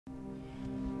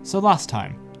So last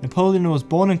time, Napoleon was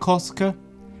born in Corsica,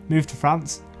 moved to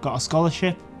France, got a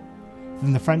scholarship,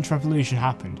 then the French Revolution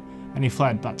happened and he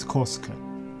fled back to Corsica,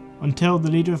 until the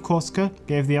leader of Corsica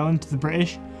gave the island to the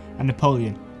British and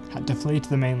Napoleon had to flee to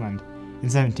the mainland in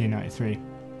 1793.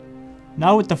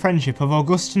 Now with the friendship of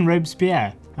Augustin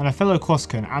Robespierre and a fellow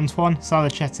Corsican Antoine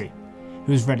Salicetti,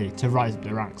 who was ready to rise up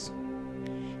the ranks.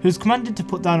 He was commanded to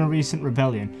put down a recent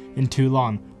rebellion in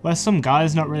Toulon where some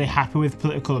guys not really happy with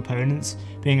political opponents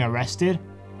being arrested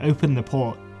opened the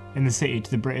port in the city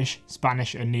to the British,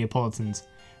 Spanish and Neapolitans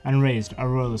and raised a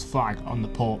royalist flag on the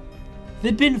port.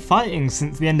 They'd been fighting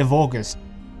since the end of August,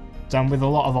 and with a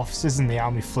lot of officers in the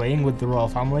army fleeing with the royal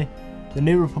family, the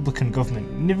new Republican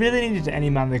government really needed any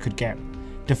man they could get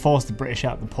to force the British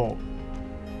out the port.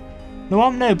 There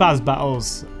aren't no bad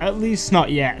battles, at least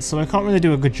not yet, so I can't really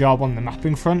do a good job on the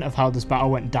mapping front of how this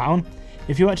battle went down.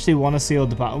 If you actually want to see all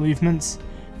the battle movements,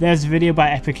 there's a video by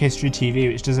Epic History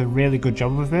TV which does a really good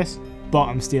job of this, but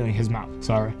I'm stealing his map,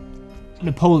 sorry.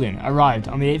 Napoleon arrived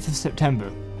on the 8th of September,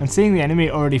 and seeing the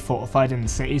enemy already fortified in the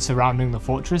city surrounding the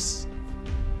fortress,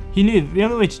 he knew that the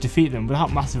only way to defeat them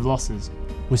without massive losses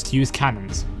was to use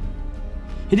cannons.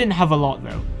 He didn't have a lot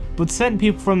though, but sent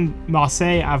people from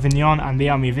Marseille, Avignon and the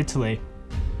army of Italy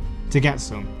to get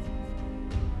some.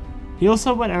 He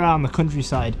also went around the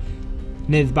countryside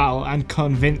near the battle and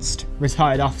convinced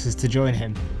retired officers to join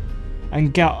him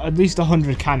and got at least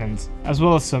 100 cannons as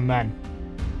well as some men,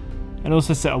 and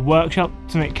also set a workshop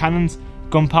to make cannons,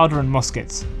 gunpowder and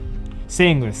muskets.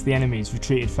 Seeing this, the enemies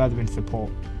retreated further into the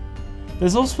port.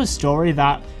 There's also a story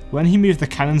that when he moved the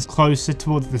cannons closer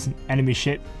towards the enemy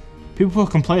ship, people were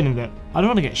complaining that I don't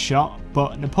want to get shot,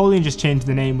 but Napoleon just changed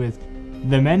the name with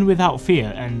the Men Without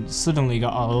Fear and suddenly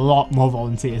got a lot more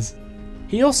volunteers.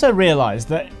 He also realised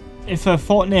that if a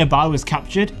fort nearby was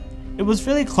captured, it was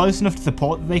really close enough to the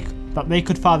port that they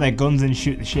could fire their guns and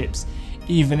shoot the ships,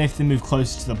 even if they moved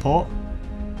closer to the port.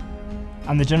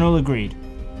 And the general agreed,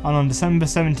 and on December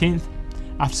 17th,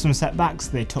 after some setbacks,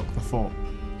 they took the fort.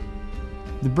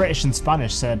 The British and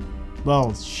Spanish said,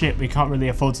 well shit, we can't really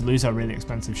afford to lose our really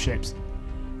expensive ships.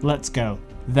 Let's go.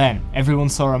 Then everyone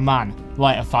saw a man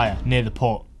light a fire near the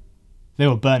port. They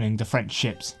were burning the French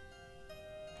ships.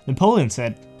 Napoleon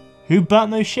said, who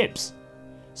burnt those ships?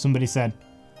 Somebody said,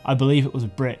 I believe it was a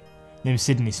Brit named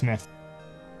Sidney Smith.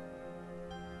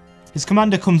 His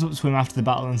commander comes up to him after the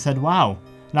battle and said, wow,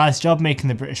 nice job making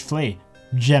the British flee,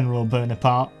 General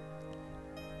Bonaparte.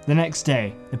 The next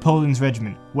day, Napoleon's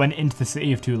regiment went into the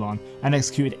city of Toulon and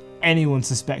executed anyone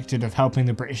suspected of helping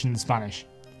the British and the Spanish.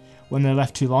 When they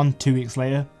left Toulon 2 weeks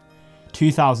later,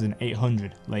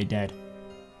 2,800 lay dead.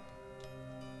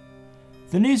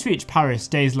 The news reached Paris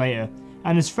days later,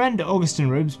 and his friend Augustin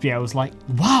Robespierre was like,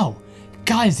 wow,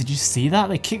 guys, did you see that?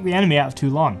 They kicked the enemy out of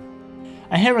Toulon.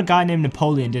 I hear a guy named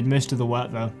Napoleon did most of the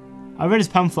work though. I read his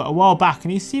pamphlet a while back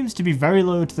and he seems to be very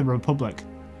loyal to the Republic.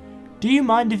 Do you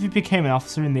mind if he became an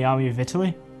officer in the army of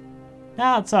Italy?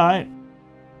 Nah, it's alright.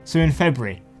 So in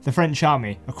February, the French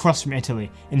army, across from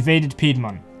Italy, invaded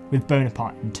Piedmont, with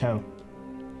Bonaparte in tow.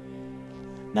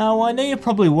 Now I know you're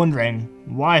probably wondering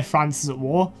why France is at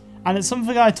war, and it's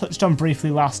something I touched on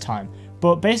briefly last time,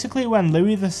 but basically when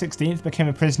Louis XVI became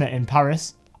a prisoner in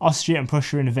Paris, Austria and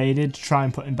Prussia invaded to try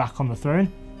and put him back on the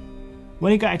throne.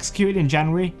 When he got executed in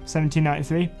January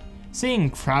 1793, seeing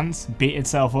France beat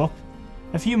itself up,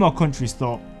 a few more countries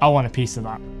thought, I want a piece of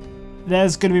that.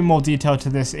 There's going to be more detail to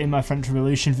this in my French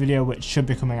Revolution video, which should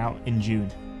be coming out in June.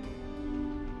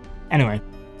 Anyway,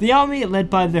 the army led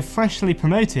by the freshly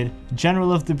promoted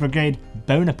General of the Brigade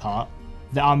Bonaparte,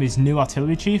 the army's new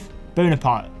artillery chief,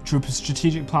 Bonaparte drew up a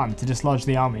strategic plan to dislodge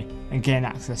the army and gain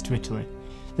access to Italy.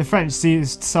 The French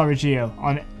seized Sarajevo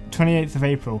on 28th of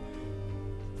April.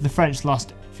 The French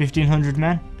lost 1,500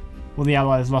 men, while the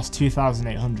Allies lost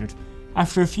 2,800.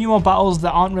 After a few more battles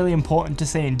that aren't really important to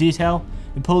say in detail,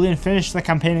 Napoleon finished the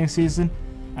campaigning season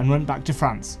and went back to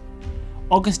France.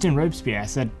 Augustin Robespierre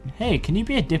said, hey, can you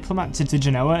be a diplomat to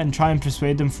Genoa and try and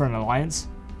persuade them for an alliance?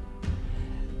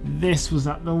 This was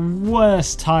at the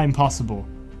worst time possible.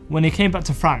 When he came back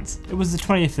to France, it was the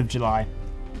 20th of July.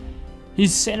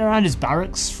 He's sitting around his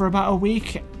barracks for about a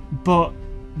week, but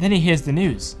then he hears the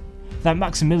news that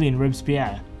Maximilien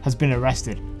Robespierre has been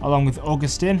arrested, along with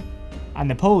Augustin, and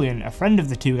Napoleon, a friend of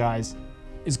the two guys,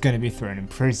 is going to be thrown in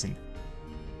prison.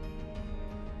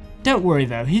 Don't worry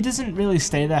though, he doesn't really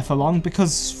stay there for long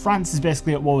because France is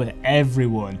basically at war with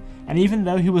everyone, and even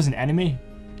though he was an enemy,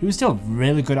 he was still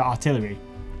really good at artillery,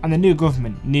 and the new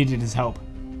government needed his help.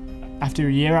 After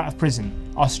a year out of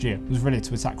prison, Austria was ready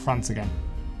to attack France again.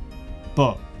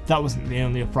 But that wasn't the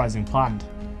only uprising planned.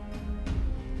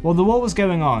 While the war was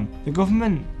going on, the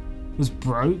government was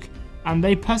broke, and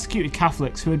they persecuted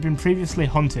Catholics who had been previously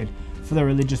hunted for their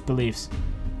religious beliefs.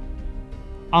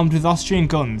 Armed with Austrian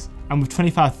guns and with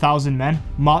 25,000 men,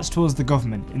 marched towards the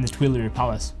government in the Tuileries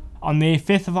Palace on the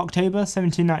 5th of October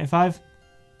 1795.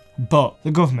 But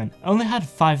the government only had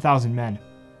 5,000 men.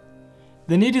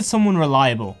 They needed someone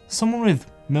reliable, someone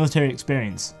with military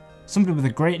experience, somebody with a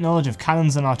great knowledge of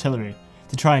cannons and artillery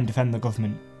to try and defend the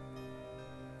government.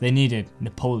 They needed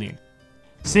Napoleon.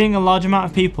 Seeing a large amount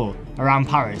of people around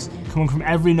Paris coming from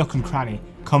every nook and cranny,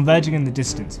 converging in the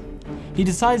distance, he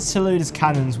decides to load his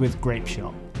cannons with grape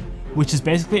shot, which is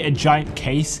basically a giant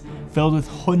case filled with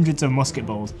hundreds of musket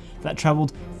balls that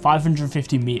travelled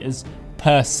 550 metres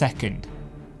per second.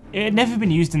 It had never been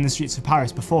used in the streets of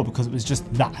Paris before because it was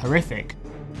just that horrific.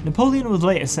 Napoleon would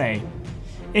later say,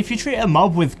 "If you treat a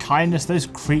mob with kindness, those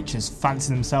creatures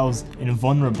fancy themselves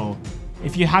invulnerable.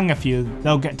 If you hang a few,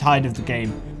 they'll get tired of the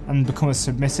game and become as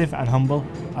submissive and humble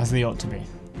as they ought to be."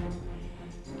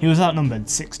 He was outnumbered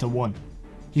 6 to 1.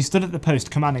 He stood at the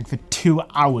post commanding for 2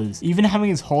 hours, even having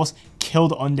his horse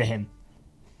killed under him.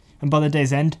 And by the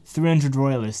day's end, 300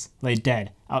 royalists lay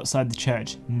dead outside the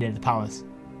church near the palace.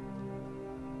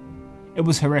 It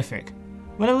was horrific.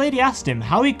 When a lady asked him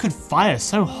how he could fire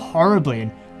so horribly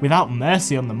and without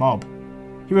mercy on the mob,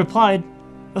 he replied,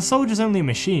 "A soldier's only a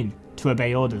machine to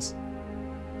obey orders."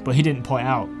 But he didn't point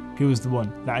out who was the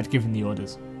one that had given the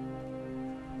orders.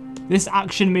 This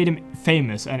action made him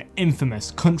famous and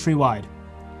infamous countrywide.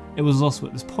 It was also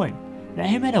at this point that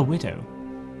he met a widow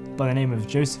by the name of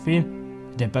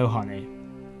Josephine de Beauharnais,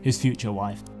 his future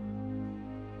wife.